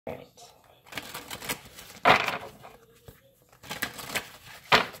Right.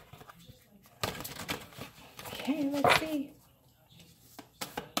 Okay, let's see.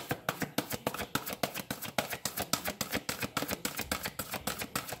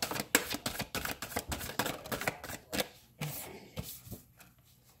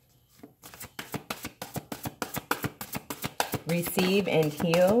 Receive and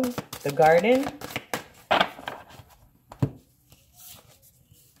heal the garden.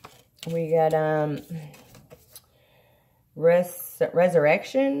 We got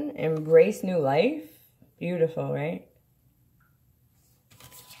resurrection, embrace new life. Beautiful, right?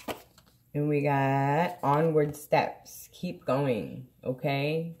 And we got onward steps. Keep going,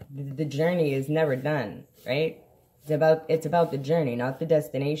 okay? The journey is never done, right? It's about the journey, not the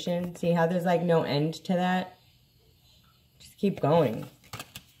destination. See how there's like no end to that? Just keep going.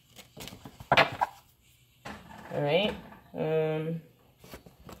 All right.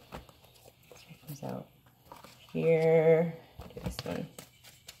 Check this out. Here. Do this one.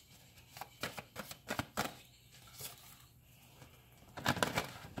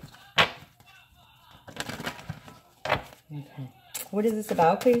 Okay. What is this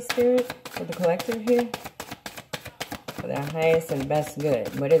about, please, Spirit? For the collective here? For the highest and best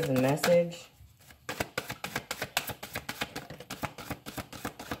good. What is the message?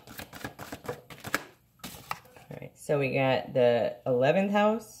 Alright, so we got the 11th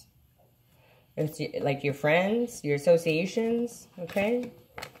house. It's like your friends, your associations, okay?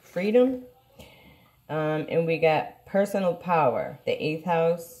 Freedom. And we got personal power. The 8th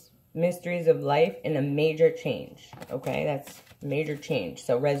house. Mysteries of life and a major change. Okay, that's major change.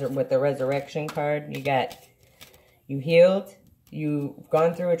 So with the resurrection card, you healed, you've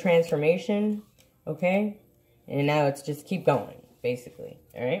gone through a transformation, okay? And now it's just keep going, basically.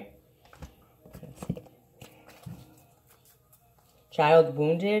 All right? Let's see. Child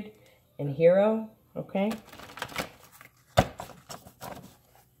wounded and hero, okay?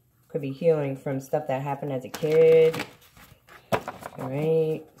 Could be healing from stuff that happened as a kid. All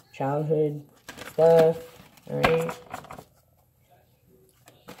right. Childhood stuff, all right?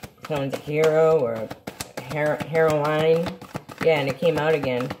 Someone's a hero or a heroine. Yeah, and it came out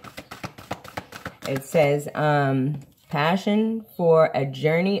again. It says, passion for a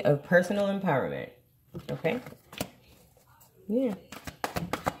journey of personal empowerment. Okay? Yeah.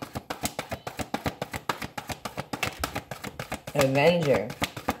 Avenger.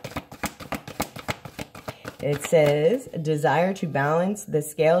 It says, desire to balance the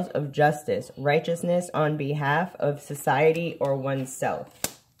scales of justice, righteousness on behalf of society or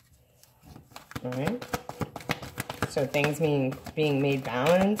oneself. All right. So things being made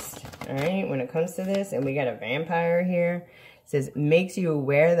balanced, all right, when it comes to this. And we got a vampire here. It says, makes you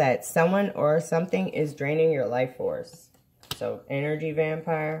aware that someone or something is draining your life force. So energy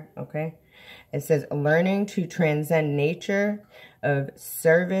vampire, okay. It says, learning to transcend nature of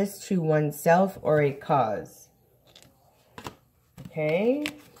service to oneself or a cause. Okay.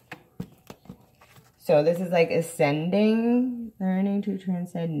 So this is like ascending, learning to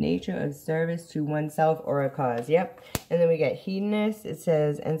transcend nature of service to oneself or a cause. Yep. And then we get hedonist. It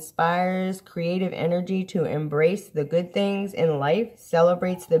says, inspires creative energy to embrace the good things in life,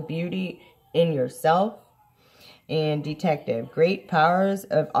 celebrates the beauty in yourself. And detective, great powers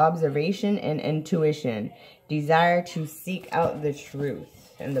of observation and intuition, desire to seek out the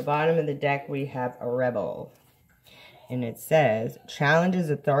truth. And the bottom of the deck, we have a rebel. And it says, challenges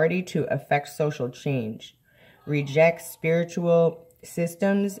authority to affect social change, rejects spiritual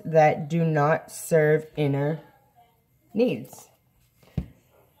systems that do not serve inner needs.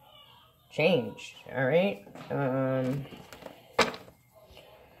 Change, all right?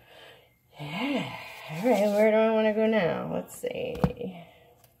 Yeah. All right, where do I want to go now? Let's see.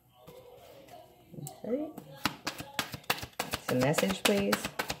 Okay. It's a message, please.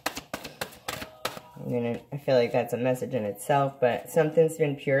 I feel like that's a message in itself, but something's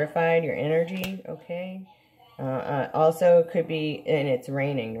been purified, your energy, okay? Also, it could be, and it's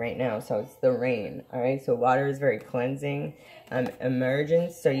raining right now, so it's the rain, all right? So water is very cleansing,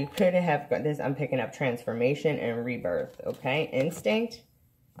 emergence. So you could have got this, I'm picking up transformation and rebirth, okay? Instinct.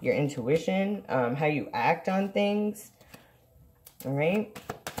 Your intuition, how you act on things, all right?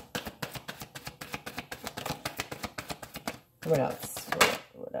 What else?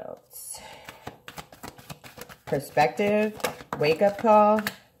 What else? Perspective, wake-up call,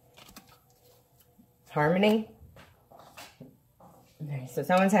 harmony. Okay, so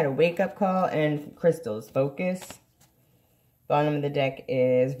someone's had a wake-up call, and crystals, focus. Bottom of the deck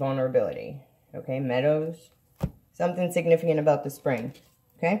is vulnerability, okay? Meadows, something significant about the spring.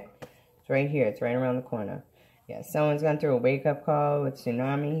 Okay, it's right here. It's right around the corner. Yeah, someone's gone through a wake-up call with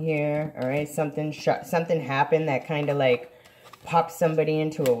tsunami here. All right, something happened that kind of like popped somebody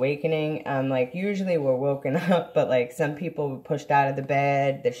into awakening. Like usually we're woken up, but like some people were pushed out of the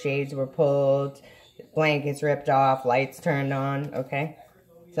bed, the shades were pulled, blankets ripped off, lights turned on. Okay,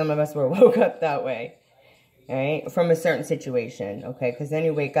 some of us were woke up that way. All right, from a certain situation. Okay, because then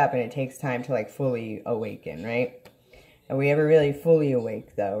you wake up and it takes time to like fully awaken, right? Are we ever really fully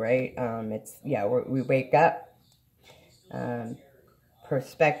awake though, right? We wake up.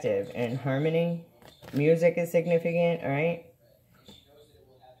 Perspective and harmony. Music is significant, all right?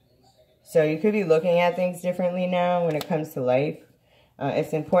 So you could be looking at things differently now when it comes to life.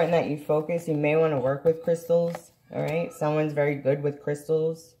 It's important that you focus. You may want to work with crystals, all right? Someone's very good with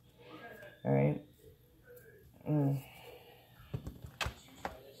crystals, all right?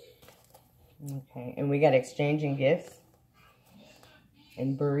 Okay, and we got exchanging gifts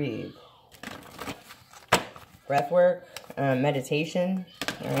and breathe. Breath work, meditation,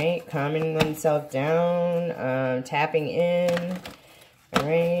 all right? Calming oneself down, tapping in, all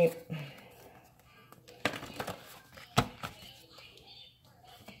right?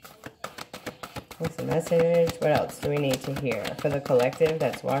 What's the message? What else do we need to hear? For the collective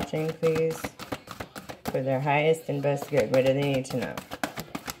that's watching, please. For their highest and best good, what do they need to know?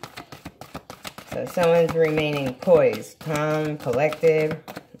 So someone's remaining poised, calm, collective,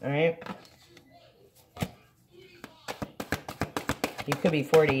 all right? You could be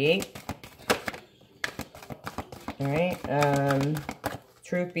 48. All right.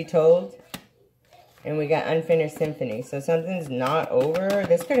 Truth be told. And we got unfinished symphony. So something's not over.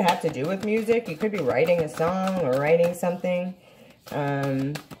 This could have to do with music. You could be writing a song or writing something.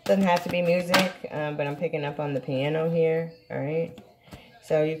 Doesn't have to be music, but I'm picking up on the piano here. All right.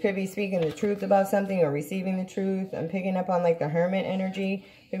 So you could be speaking the truth about something or receiving the truth. I'm picking up on like the hermit energy.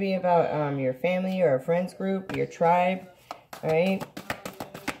 Could be about your family or a friends group, your tribe. All right.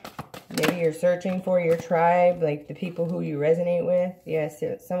 Maybe you're searching for your tribe, like the people who you resonate with. Yes,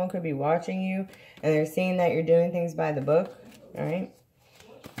 someone could be watching you and they're seeing that you're doing things by the book. All right.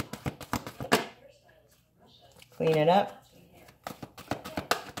 Clean it up.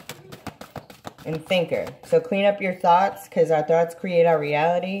 And thinker. So clean up your thoughts because our thoughts create our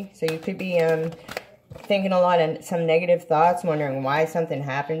reality. So you could be thinking a lot of some negative thoughts, wondering why something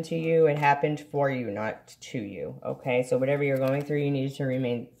happened to you. It happened for you, not to you. Okay, so whatever you're going through, you need to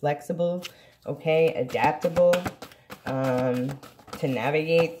remain flexible, okay, adaptable, to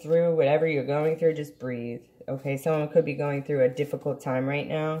navigate through whatever you're going through. Just breathe. Okay, someone could be going through a difficult time right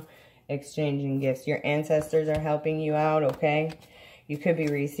now. Exchanging gifts. Your ancestors are helping you out, okay? You could be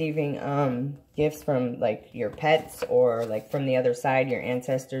receiving gifts from like your pets or like from the other side. Your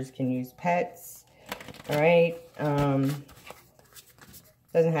ancestors can use pets. All right,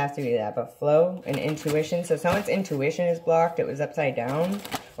 doesn't have to be that, but flow and intuition. So someone's intuition is blocked. It was upside down,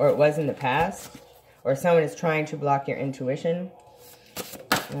 or it was in the past, or someone is trying to block your intuition.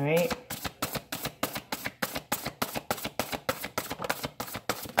 All right.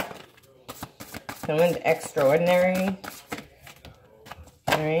 Someone's extraordinary.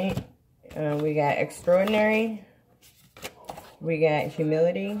 All right. We got extraordinary. We got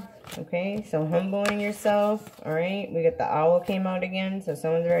humility. Okay, so humbling yourself, all right? We got the owl came out again, so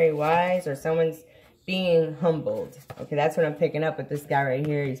someone's very wise or someone's being humbled. Okay, that's what I'm picking up with this guy right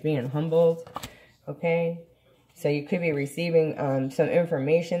here. He's being humbled, okay? So you could be receiving some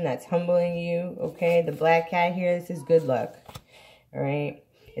information that's humbling you, okay? The black cat here, this is good luck, all right?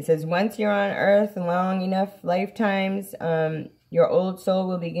 It says, once you're on earth long enough lifetimes, your old soul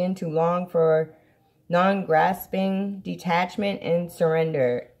will begin to long for non-grasping detachment and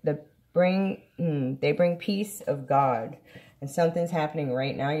surrender. They bring peace of God. And something's happening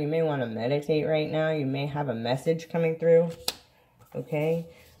right now. You may want to meditate right now. You may have a message coming through. Okay.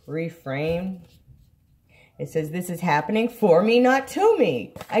 Reframe. It says, this is happening for me, not to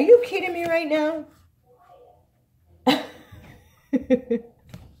me. Are you kidding me right now?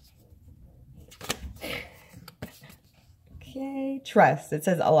 Okay, trust. It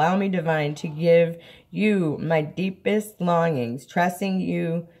says, allow me, divine, to give you my deepest longings, trusting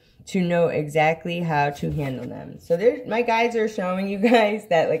you to know exactly how to handle them. So my guides are showing you guys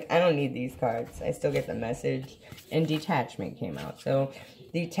that, like, I don't need these cards. I still get the message. And detachment came out. So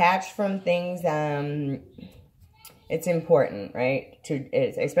detach from things, it's important, right?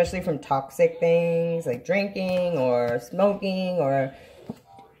 Especially from toxic things like drinking or smoking or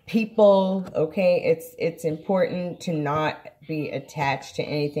people, okay? It's important to not be attached to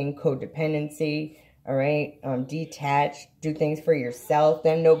anything codependency, all right? Detach, do things for yourself.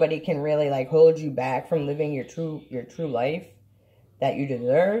 Then nobody can really like hold you back from living your true life that you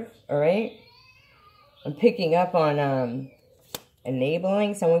deserve, all right? I'm picking up on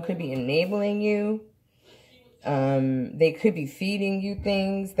enabling. Someone could be enabling you. They could be feeding you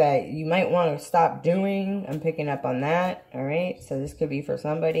things that you might want to stop doing. I'm picking up on that. All right. So this could be for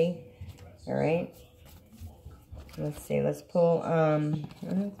somebody. All right. Let's see. Let's pull some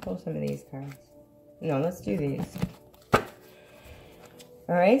of these cards. No, let's do these.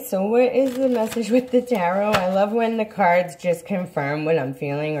 All right. So what is the message with the tarot? I love when the cards just confirm what I'm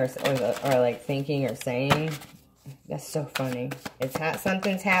feeling or like thinking or saying. That's so funny.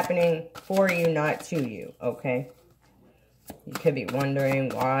 Something's happening for you, not to you, okay? You could be wondering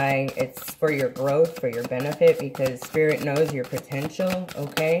why. It's for your growth, for your benefit, because Spirit knows your potential,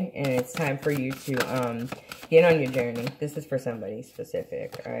 okay? And it's time for you to get on your journey. This is for somebody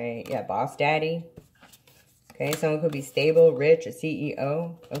specific, all right? Yeah, boss daddy. Okay, someone could be stable, rich, a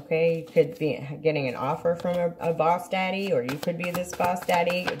CEO, okay? You could be getting an offer from a boss daddy, or you could be this boss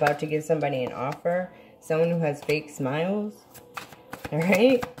daddy about to give somebody an offer. Someone who has fake smiles, all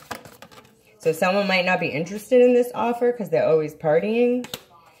right? So someone might not be interested in this offer because they're always partying.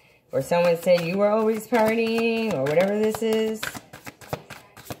 Or someone said you were always partying or whatever this is.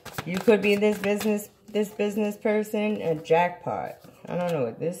 You could be this business person, a jackpot. I don't know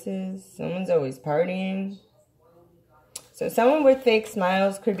what this is. Someone's always partying. So someone with fake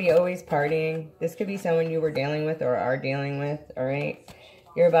smiles could be always partying. This could be someone you were dealing with or are dealing with, all right?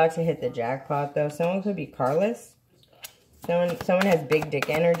 You're about to hit the jackpot, though. Someone could be carless. Someone has big dick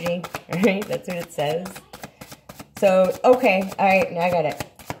energy, all right? That's what it says. So, okay, all right, now I got it.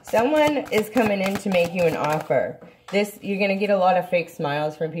 Someone is coming in to make you an offer. You're going to get a lot of fake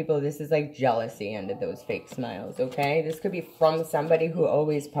smiles from people. This is like jealousy under those fake smiles, okay? This could be from somebody who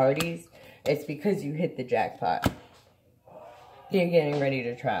always parties. It's because you hit the jackpot. You're getting ready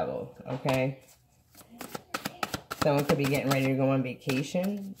to travel, okay? Someone could be getting ready to go on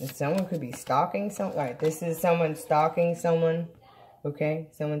vacation. And someone could be stalking someone. All right, this is someone stalking someone. Okay?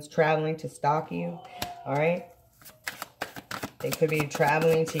 Someone's traveling to stalk you. All right? They could be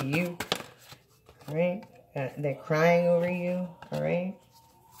traveling to you. All right? They're crying over you. All right?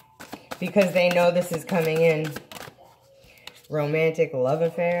 Because they know this is coming in. Romantic love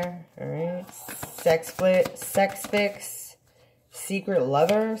affair. All right? Sex fix. Secret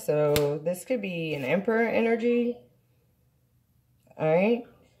lover. So this could be an emperor energy. Alright.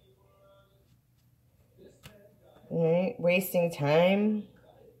 Alright. Wasting time.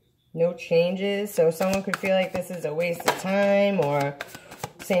 No changes. So someone could feel like this is a waste of time or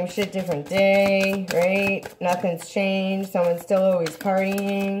same shit, different day. Right? Nothing's changed. Someone's still always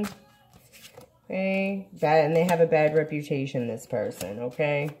partying. Okay. And they have a bad reputation, this person.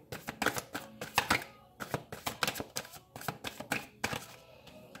 Okay.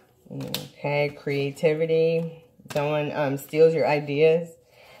 Okay. Creativity. Someone steals your ideas,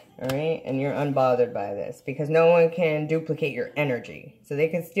 all right? And you're unbothered by this because no one can duplicate your energy. So they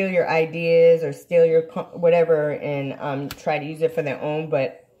can steal your ideas or steal your whatever and try to use it for their own,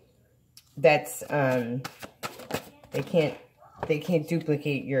 but that's, they can't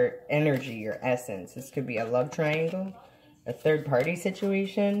duplicate your energy, your essence. This could be a love triangle, a third-party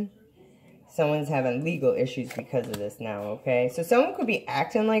situation. Someone's having legal issues because of this now, okay? So someone could be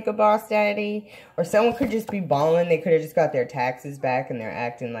acting like a boss daddy, or someone could just be balling. They could have just got their taxes back and they're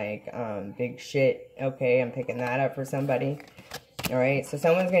acting like big shit. Okay, I'm picking that up for somebody. All right, so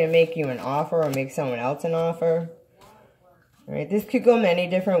someone's going to make you an offer or make someone else an offer. All right, this could go many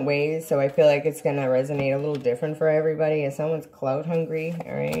different ways, so I feel like it's going to resonate a little different for everybody. If someone's clout hungry,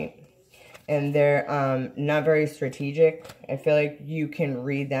 all right? And they're not very strategic. I feel like you can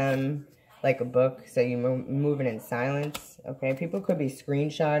read them like a book, so you're moving in silence, okay? People could be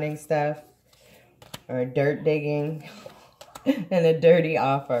screenshotting stuff or dirt digging and a dirty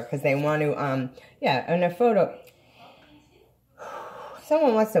offer because they want to, yeah, in a photo,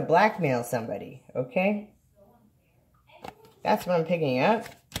 someone wants to blackmail somebody, okay? That's what I'm picking up,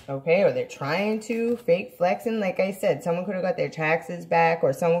 okay? Or they're trying to, fake flexing, like I said. Someone could have got their taxes back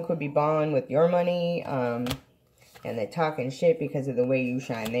or someone could be balling with your money, and they're talking shit because of the way you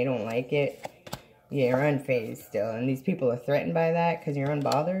shine. They don't like it. Yeah, you're unfazed still. And these people are threatened by that because you're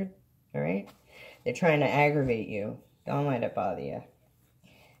unbothered. Alright? They're trying to aggravate you. Don't let it bother you.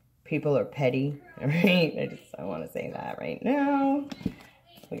 People are petty. Alright? I want to say that right now.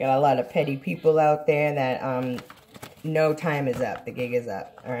 We got a lot of petty people out there that, no, time is up. The gig is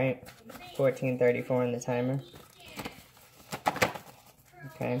up. Alright? 14:34 on the timer.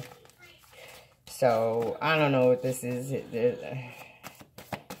 Okay. So, I don't know what this is.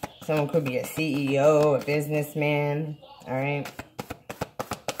 Someone could be a CEO, a businessman, alright?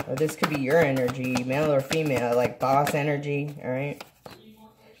 Or this could be your energy, male or female, like boss energy, alright?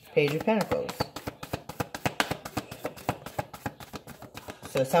 Page of Pentacles.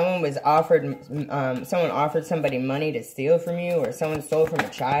 So someone was offered, someone offered somebody money to steal from you, or someone stole from a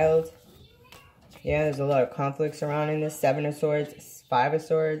child. Yeah, there's a lot of conflict surrounding this. 7 of Swords, 5 of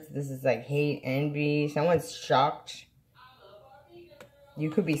Swords. This is like hate, envy. Someone's shocked. You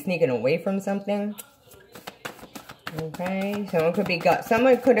could be sneaking away from something. Okay,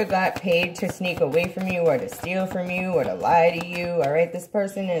 someone could have got paid to sneak away from you, or to steal from you, or to lie to you. All right, this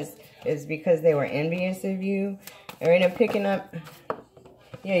person is because they were envious of you. All right, I'm picking up,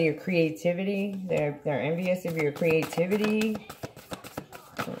 yeah, your creativity. They're envious of your creativity.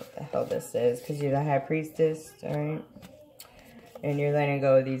 What the hell this is? Because you're the High Priestess. All right, and you're letting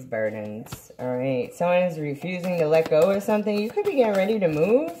go of these burdens. All right, someone is refusing to let go of something. You could be getting ready to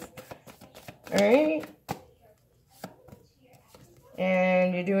move. All right.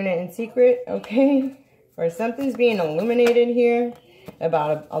 And you're doing it in secret, okay? Or something's being illuminated here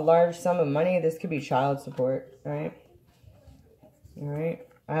about a large sum of money. This could be child support, all right? All right.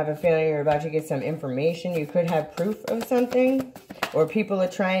 I have a feeling you're about to get some information. You could have proof of something. Or people are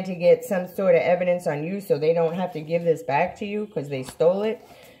trying to get some sort of evidence on you so they don't have to give this back to you because they stole it,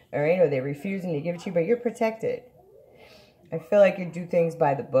 all right? Or they're refusing to give it to you, but you're protected. I feel like you do things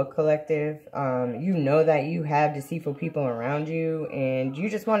by the book, collective. You know that you have deceitful people around you, and you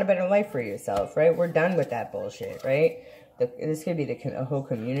just want a better life for yourself, right? We're done with that bullshit, right? This could be a whole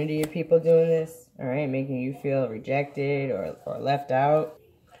community of people doing this, all right? Making you feel rejected or left out.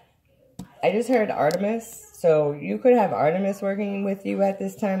 I just heard Artemis, so you could have Artemis working with you at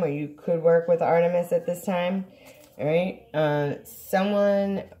this time, or you could work with Artemis at this time. All right,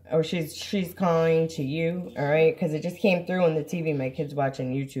 someone, or she's calling to you, all right, because it just came through on the TV. My kid's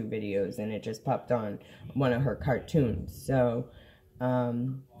watching YouTube videos, and it just popped on one of her cartoons. So,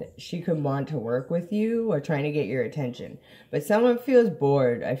 she could want to work with you or trying to get your attention. But someone feels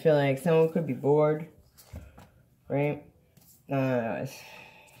bored. I feel like someone could be bored, right?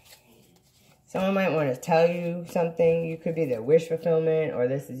 Someone might want to tell you something. You could be their wish fulfillment, or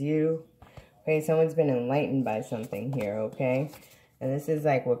this is you. Okay, someone's been enlightened by something here, okay? And this is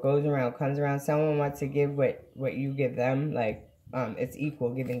like what goes around comes around. Someone wants to give what you give them, like it's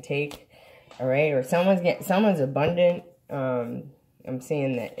equal, give and take. All right, or someone's abundant. I'm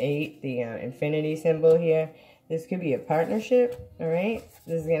seeing the 8, the infinity symbol here. This could be a partnership, all right?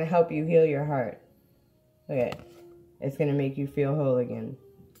 This is going to help you heal your heart. Okay, it's going to make you feel whole again,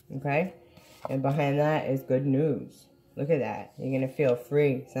 okay? And behind that is good news. Look at that. You're going to feel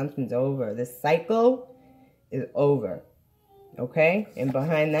free. Something's over. This cycle is over. Okay? And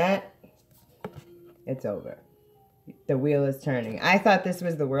behind that, it's over. The wheel is turning. I thought this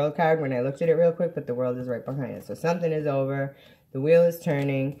was the World card when I looked at it real quick, but the World is right behind it. So something is over. The wheel is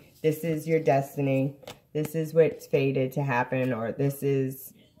turning. This is your destiny. This is what's fated to happen, or this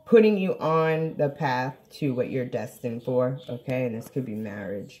is putting you on the path to what you're destined for. Okay? And this could be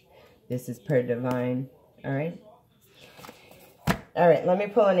marriage. This is per divine. All right? All right, let me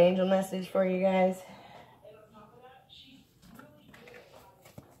pull an angel message for you guys.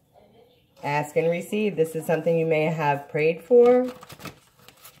 Ask and receive. This is something you may have prayed for.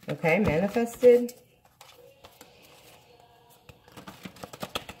 Okay, manifested.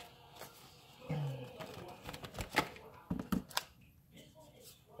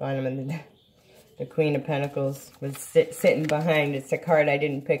 Bottom of the Queen of Pentacles was sitting behind. It's a card I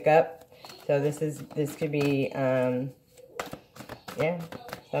didn't pick up. So this could be yeah,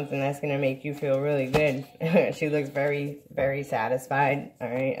 something that's going to make you feel really good. She looks very, very satisfied, all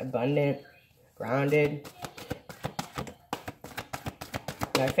right, abundant, grounded.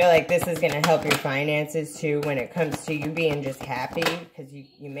 And I feel like this is going to help your finances, too, when it comes to you being just happy, because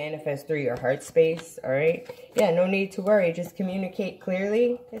you manifest through your heart space, all right? Yeah, no need to worry. Just communicate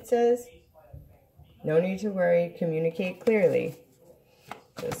clearly, it says. No need to worry. Communicate clearly.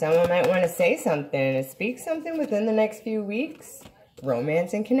 So someone might want to say something, speak something within the next few weeks.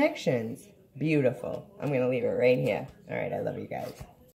 Romance and connections. Beautiful. I'm going to leave it right here. All right, I love you guys.